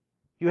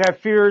 you have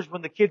fears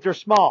when the kids are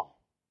small.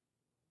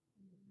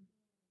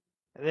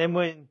 And then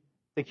when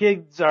the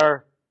kids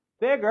are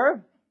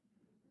bigger,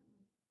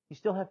 you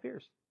still have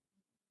fears.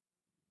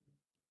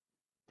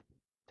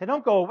 They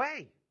don't go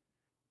away.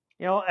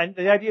 And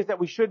the idea is that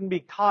we shouldn't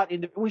be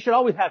we should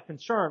always have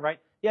concern, right?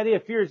 The idea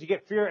of fear is you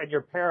get fear and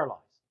you're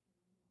paralyzed.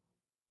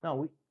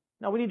 No,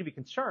 we need to be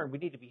concerned. We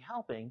need to be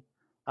helping.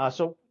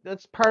 So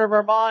that's part of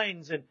our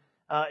minds. And,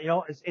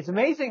 it's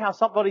amazing how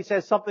somebody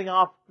says something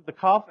off the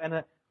cuff and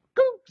it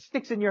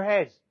sticks in your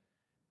head.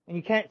 And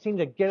you can't seem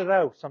to get it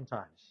out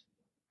sometimes.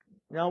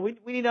 We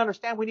need to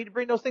understand we need to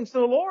bring those things to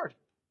the Lord.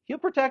 He'll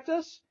protect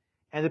us.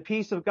 And the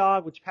peace of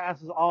God, which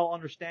passes all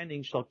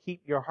understanding, shall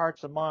keep your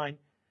hearts and mind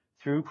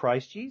through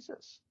Christ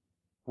Jesus.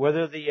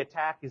 Whether the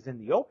attack is in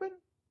the open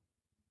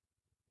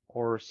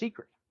or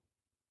secret.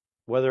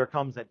 Whether it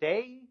comes at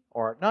day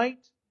or at night,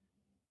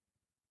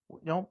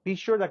 be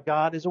sure that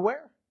God is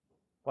aware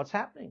what's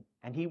happening.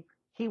 And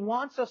He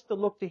wants us to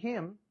look to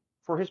Him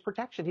for His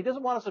protection. He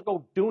doesn't want us to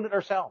go doing it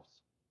ourselves.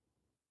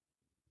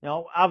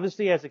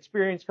 Obviously as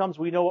experience comes,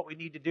 we know what we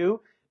need to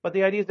do. But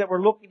the idea is that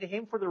we're looking to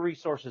Him for the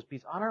resources,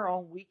 because on our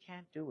own, we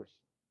can't do it.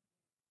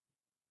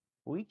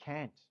 We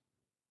can't.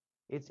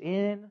 It's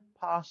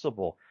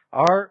impossible.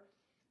 Our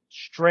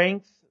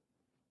strength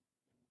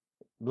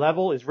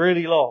level is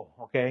really low,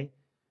 okay?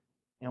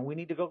 And we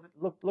need to go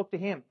look to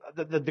Him.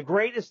 The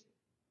greatest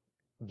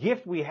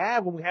gift we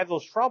have when we have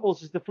those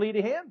troubles is to flee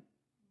to Him.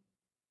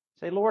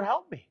 Say, Lord,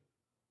 help me.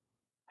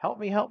 Help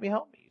me, help me,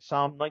 help me.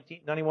 Psalm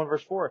 91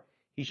 verse 4.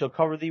 He shall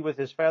cover thee with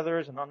His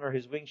feathers, and under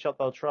His wings shalt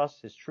thou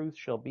trust. His truth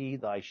shall be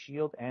thy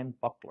shield and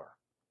buckler.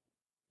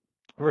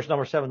 Verse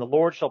number 7. The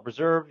Lord shall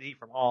preserve thee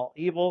from all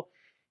evil.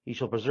 He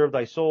shall preserve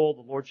thy soul.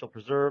 The Lord shall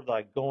preserve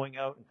thy going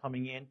out and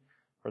coming in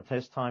from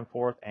this time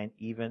forth and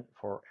even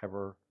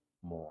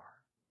forevermore.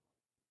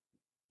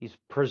 He's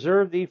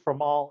preserved thee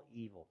from all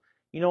evil.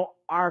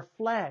 Our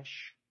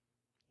flesh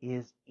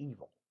is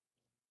evil.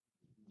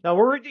 Now,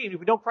 we're redeemed. If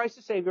we know Christ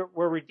as Savior,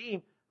 we're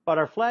redeemed, but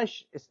our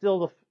flesh is still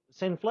the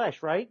sin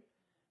flesh, right?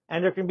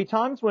 And there can be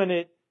times when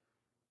it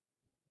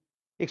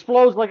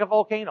explodes like a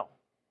volcano.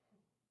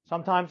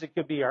 Sometimes it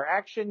could be our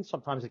actions.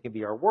 Sometimes it could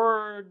be our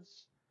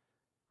words.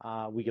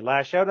 We could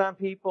lash out on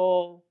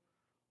people,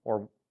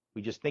 or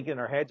we just think in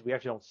our heads. We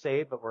actually don't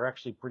say it, but we're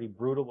actually pretty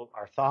brutal with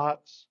our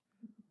thoughts.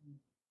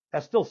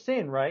 That's still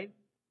sin, right?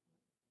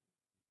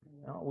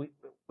 You know,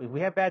 we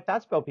have bad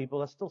thoughts about people.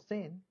 That's still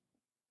sin.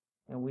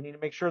 And we need to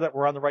make sure that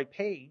we're on the right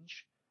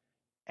page.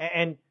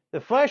 And the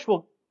flesh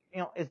will,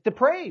 it's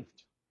depraved.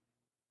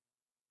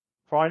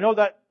 For I know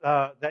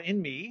that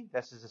in me,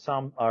 this is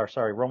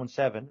Romans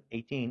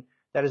 7:18,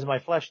 that is my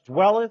flesh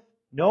dwelleth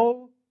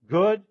no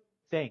good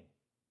thing.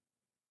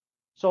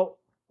 So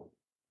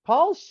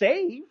Paul's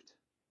saved,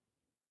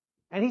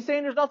 and he's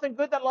saying there's nothing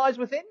good that lies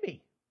within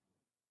me.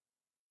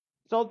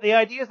 So the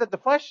idea is that the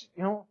flesh,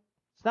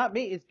 it's not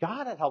me, it's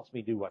God that helps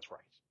me do what's right.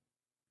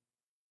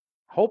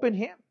 Hope in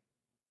Him.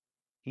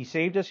 He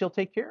saved us, He'll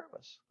take care of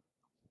us.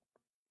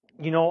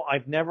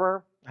 I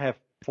have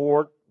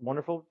 4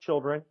 wonderful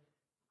children.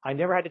 I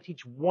never had to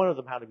teach one of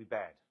them how to be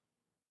bad.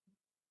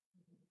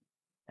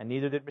 And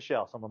neither did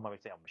Michelle. Someone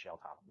might say, oh, Michelle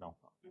taught them. No.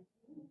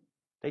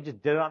 They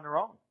just did it on their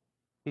own.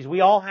 Because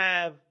we all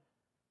have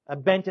a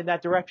bent in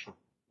that direction.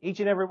 Each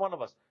and every one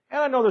of us.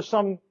 And I know there's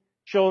some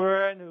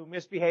children who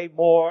misbehave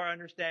more, I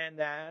understand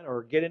that,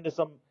 or get into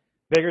some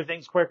bigger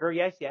things quicker.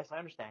 Yes, I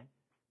understand.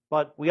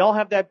 But we all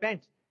have that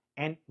bent.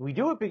 And we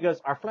do it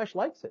because our flesh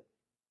likes it.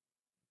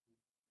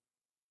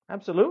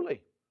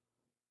 Absolutely.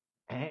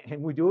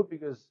 And we do it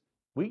because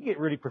we get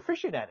really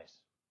proficient at it,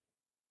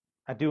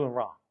 at doing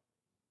wrong.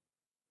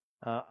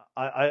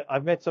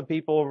 I've met some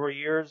people over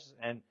years,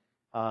 and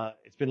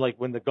it's been like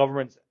when the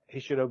government's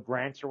issued out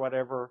grants or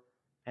whatever,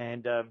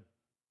 and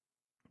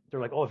they're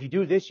like, oh, if you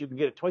do this, you can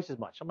get it twice as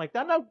much. I'm like,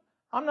 I'm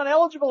not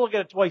eligible to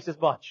get it twice as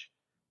much.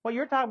 What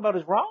you're talking about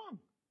is wrong.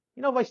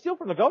 If I steal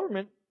from the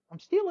government, I'm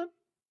stealing.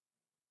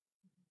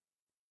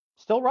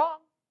 Still wrong.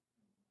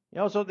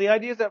 So the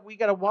idea is that we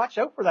got to watch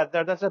out for that.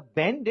 That's a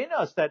bend in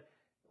us that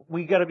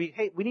we got to be,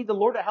 hey, we need the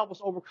Lord to help us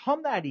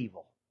overcome that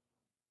evil.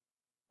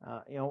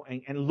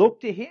 And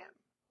look to Him.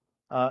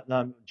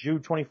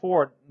 Jude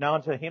 24, now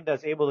unto Him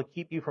that's able to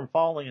keep you from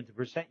falling and to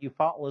present you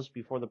faultless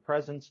before the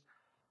presence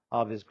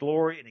of His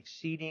glory and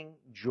exceeding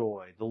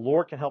joy. The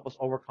Lord can help us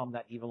overcome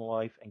that evil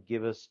life and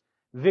give us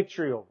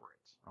victory over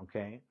it.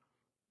 Okay?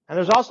 And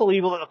there's also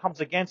evil that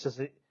comes against us.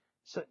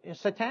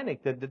 It's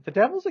satanic. The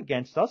devil's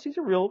against us. He's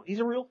a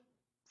real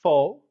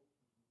foe.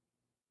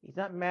 He's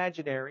not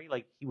imaginary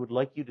like he would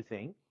like you to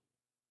think.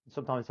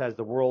 Sometimes as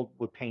the world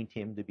would paint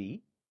him to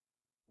be.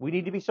 We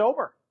need to be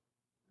sober,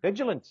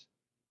 vigilant,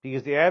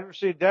 because the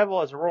adversary, the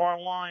devil, as a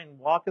roaring lion,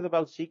 walketh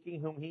about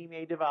seeking whom he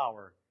may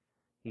devour.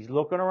 He's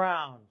looking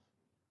around.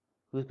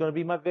 Who's going to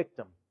be my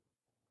victim?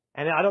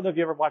 And I don't know if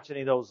you ever watched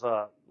any of those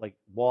like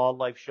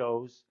wildlife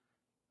shows,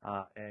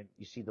 and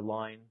you see the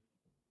lion.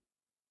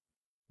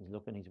 He's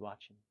looking, he's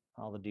watching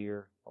all the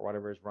deer or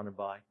whatever is running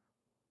by.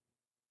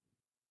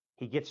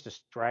 He gets the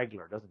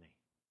straggler, doesn't he?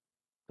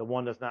 The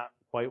one that's not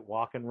quite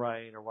walking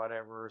right or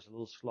whatever, is a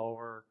little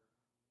slower,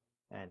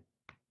 and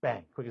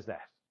bang, quick as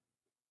that.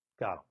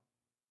 Got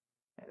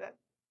him.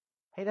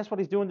 Hey, that's what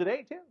he's doing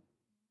today, too.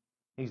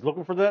 He's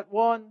looking for that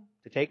one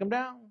to take him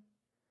down.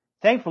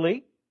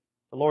 Thankfully,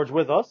 the Lord's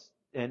with us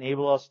and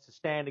able us to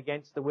stand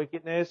against the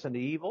wickedness and the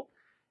evil.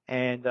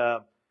 And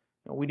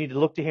we need to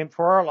look to Him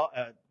for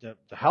to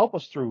help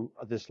us through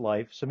this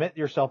life. Submit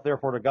yourself,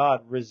 therefore, to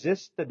God.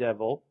 Resist the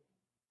devil,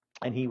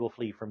 and he will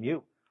flee from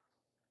you.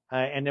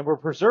 And then we're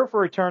preserved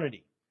for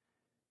eternity.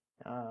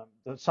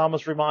 The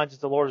psalmist reminds us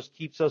the Lord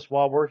keeps us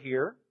while we're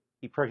here.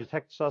 He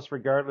protects us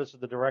regardless of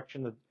the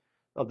direction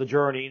of the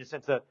journey, in the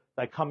sense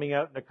that coming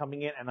out and the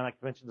coming in. And like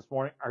I mentioned this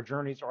morning, our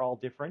journeys are all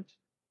different.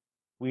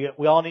 We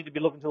all need to be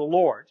looking to the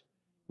Lord.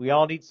 We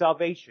all need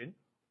salvation.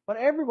 But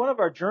every one of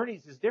our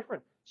journeys is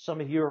different. Some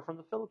of you are from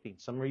the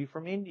Philippines. Some of you are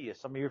from India.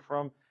 Some of you are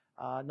from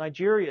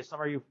Nigeria. Some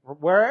of you from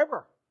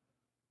wherever.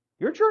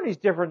 Your journey is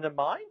different than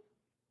mine.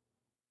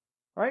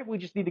 Right? We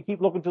just need to keep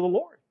looking to the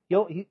Lord.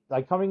 He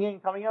like coming in,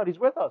 coming out, He's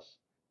with us.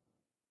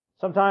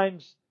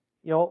 Sometimes,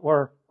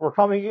 we're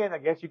coming in, I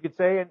guess you could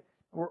say, and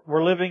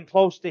we're living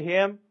close to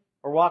Him.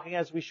 We're walking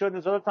as we should. And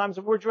there's other times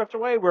that we're drift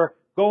away. We're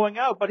going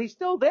out, but He's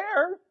still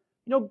there.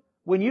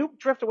 When you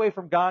drift away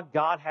from God,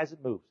 God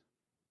hasn't moved.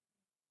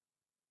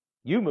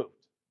 You moved.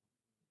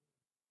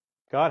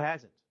 God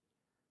hasn't.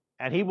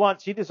 And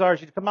He desires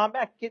you to come on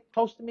back, get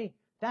close to me.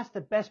 That's the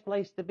best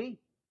place to be.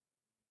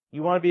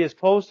 You want to be as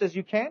close as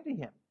you can to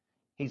Him.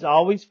 He's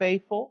always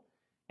faithful,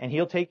 and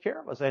He'll take care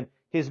of us. And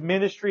His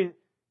ministry,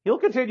 He'll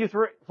continue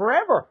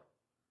forever.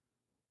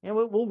 And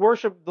we'll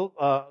worship the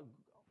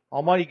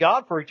Almighty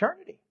God for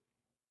eternity.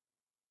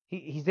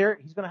 He's there.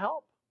 He's going to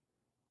help.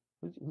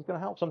 He's going to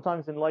help.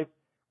 Sometimes in life,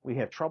 we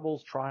have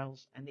troubles,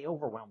 trials, and they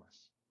overwhelm us.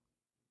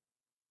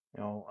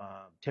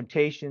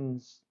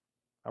 Temptations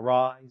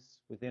arise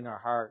within our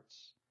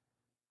hearts.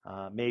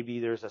 Maybe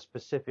there's a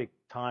specific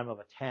time of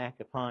attack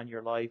upon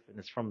your life, and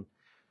it's from,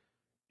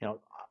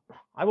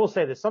 I will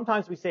say this.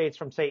 Sometimes we say it's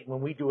from Satan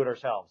when we do it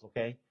ourselves,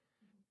 okay?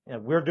 You know,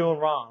 we're doing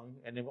wrong,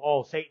 and then,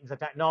 oh, Satan's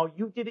attacking. No,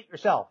 you did it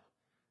yourself,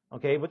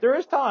 okay? But there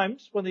is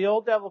times when the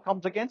old devil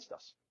comes against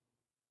us,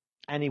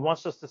 and he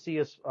wants us to see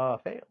us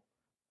fail.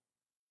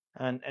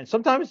 And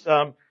sometimes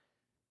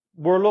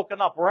we're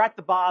looking up. We're at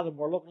the bottom.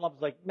 We're looking up.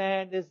 It's like,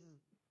 man, this is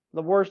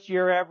the worst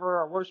year ever,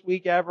 or worst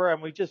week ever,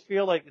 and we just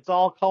feel like it's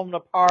all coming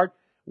apart.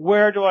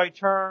 Where do I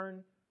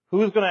turn?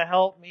 Who's going to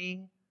help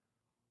me?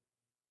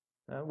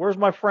 Where's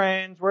my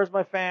friends? Where's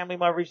my family?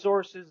 My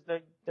resources?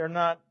 They're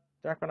not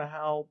going to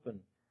help, and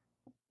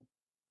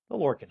the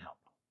Lord can help.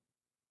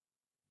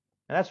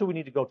 And that's who we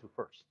need to go to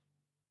first.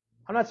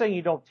 I'm not saying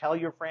you don't tell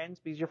your friends,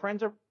 because your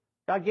friends are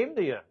God gave them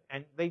to you,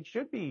 and they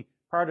should be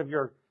part of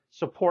your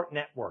support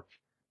network.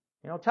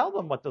 You know, tell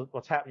them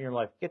what's happening in your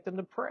life. Get them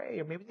to pray,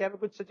 or maybe they have a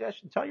good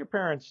suggestion. Tell your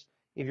parents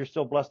if you're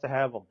still blessed to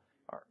have them.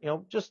 Or, you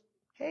know, just,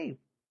 hey,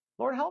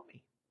 Lord, help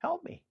me.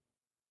 Help me.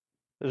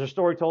 There's a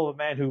story told of a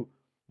man who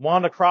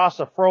wanted to cross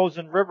a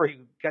frozen river. He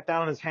got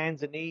down on his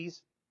hands and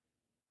knees.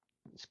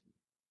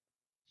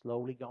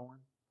 Slowly going.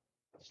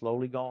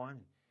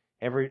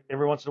 Every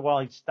once in a while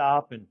he'd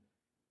stop and,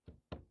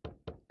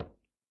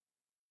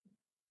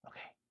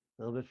 okay,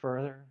 a little bit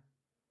further.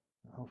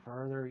 A little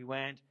further he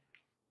went.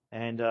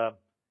 And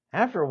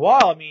after a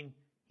while, I mean,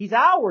 he's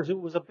hours. It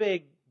was a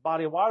big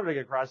body of water to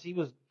get across. He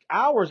was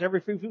hours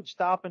every few feet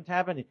stopping,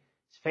 tapping. His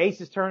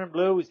face is turning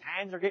blue. His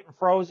hands are getting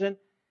frozen.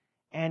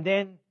 And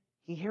then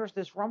he hears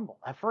this rumble.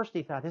 At first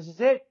he thought, this is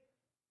it.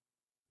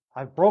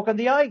 I've broken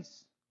the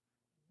ice.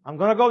 I'm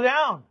going to go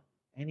down.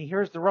 And he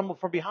hears the rumble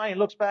from behind. He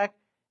looks back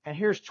and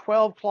hears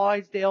 12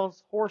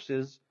 Clydesdale's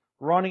horses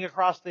running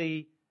across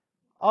the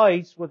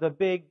ice with a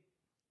big,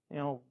 you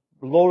know,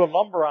 load of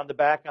lumber on the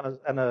back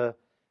and a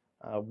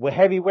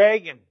heavy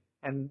wagon.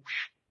 And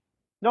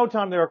no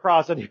time they're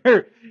across, and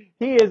here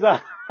he is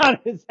on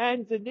his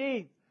hands and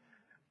knees.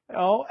 You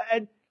know,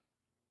 and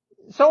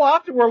so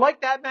often we're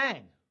like that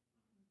man.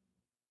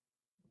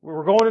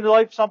 We're going into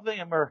life something,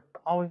 and we're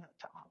always,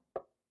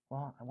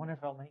 well, I wonder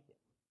if I'll make it.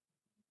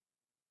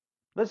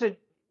 Listen,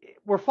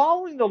 we're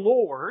following the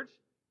Lord.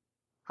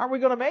 Aren't we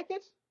going to make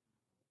it?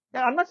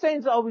 Yeah, I'm not saying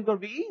it's always going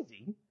to be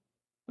easy.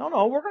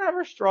 No, we're going to have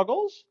our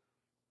struggles,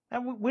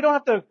 and we don't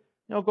have to,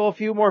 you know, go a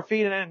few more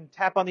feet and then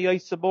tap on the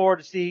ice some more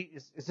to see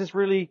is this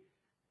really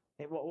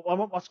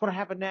what's going to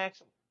happen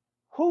next?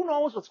 Who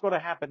knows what's going to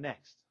happen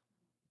next?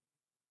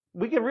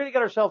 We can really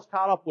get ourselves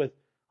caught up with,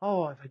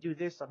 oh, if I do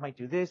this, I might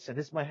do this, and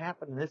this might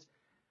happen, and this.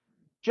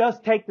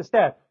 Just take the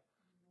step.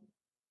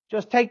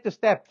 Just take the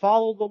step.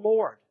 Follow the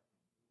Lord.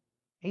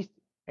 And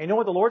you know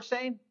what the Lord's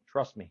saying?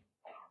 Trust me.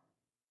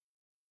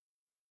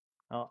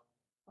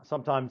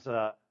 Sometimes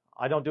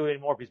I don't do it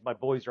anymore because my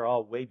boys are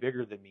all way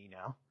bigger than me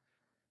now.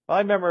 But I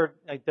remember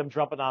them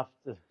jumping off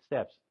the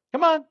steps.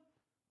 Come on.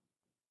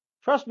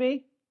 Trust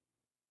me.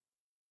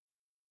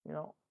 You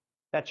know,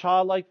 that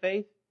childlike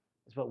faith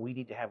is what we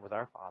need to have with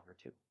our Father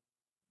too.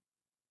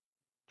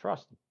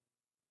 Trust Him.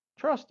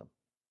 Trust Him.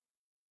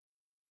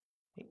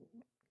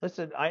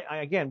 Listen,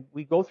 again,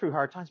 we go through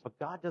hard times, but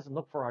God doesn't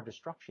look for our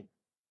destruction.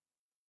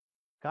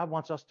 God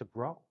wants us to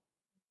grow.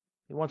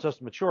 He wants us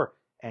to mature.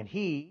 And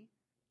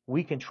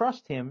we can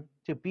trust Him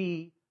to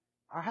be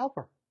our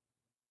helper.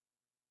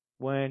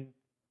 When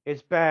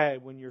it's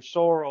bad, when your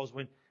sorrows,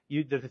 when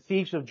the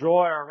thieves of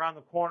joy are around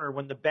the corner,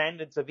 when the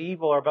bandits of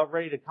evil are about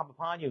ready to come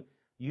upon you,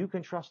 you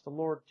can trust the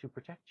Lord to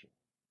protect you.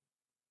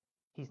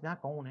 He's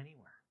not going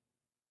anywhere.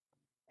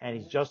 And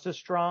He's just as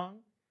strong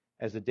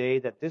as the day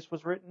that this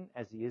was written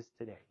as He is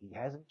today. He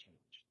hasn't changed.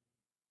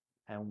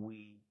 And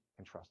we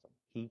can trust Him.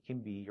 He can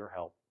be your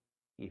help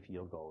if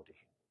you'll go to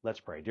Him. Let's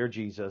pray. Dear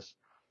Jesus,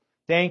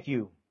 thank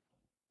You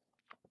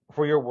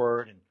for Your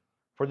word and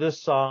for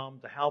this psalm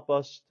to help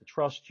us to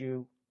trust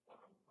You.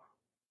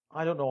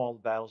 I don't know all the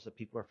battles that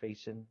people are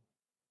facing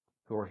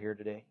who are here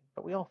today,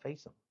 but we all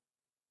face them.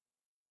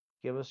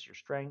 Give us Your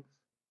strength.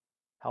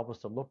 Help us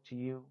to look to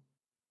You.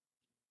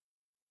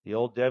 The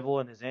old devil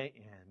and his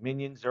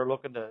minions, they're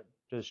looking to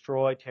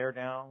destroy, tear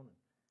down.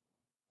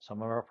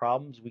 Some of our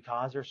problems we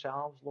cause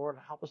ourselves. Lord,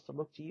 help us to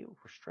look to You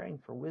for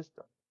strength, for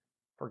wisdom,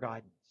 for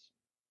guidance.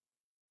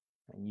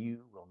 And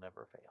You will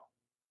never fail.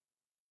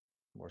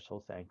 We're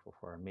so thankful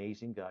for an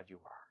amazing God You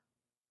are.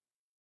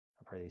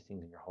 I pray these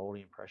things in Your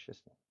holy and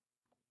precious name.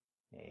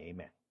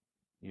 Amen.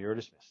 You're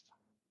dismissed.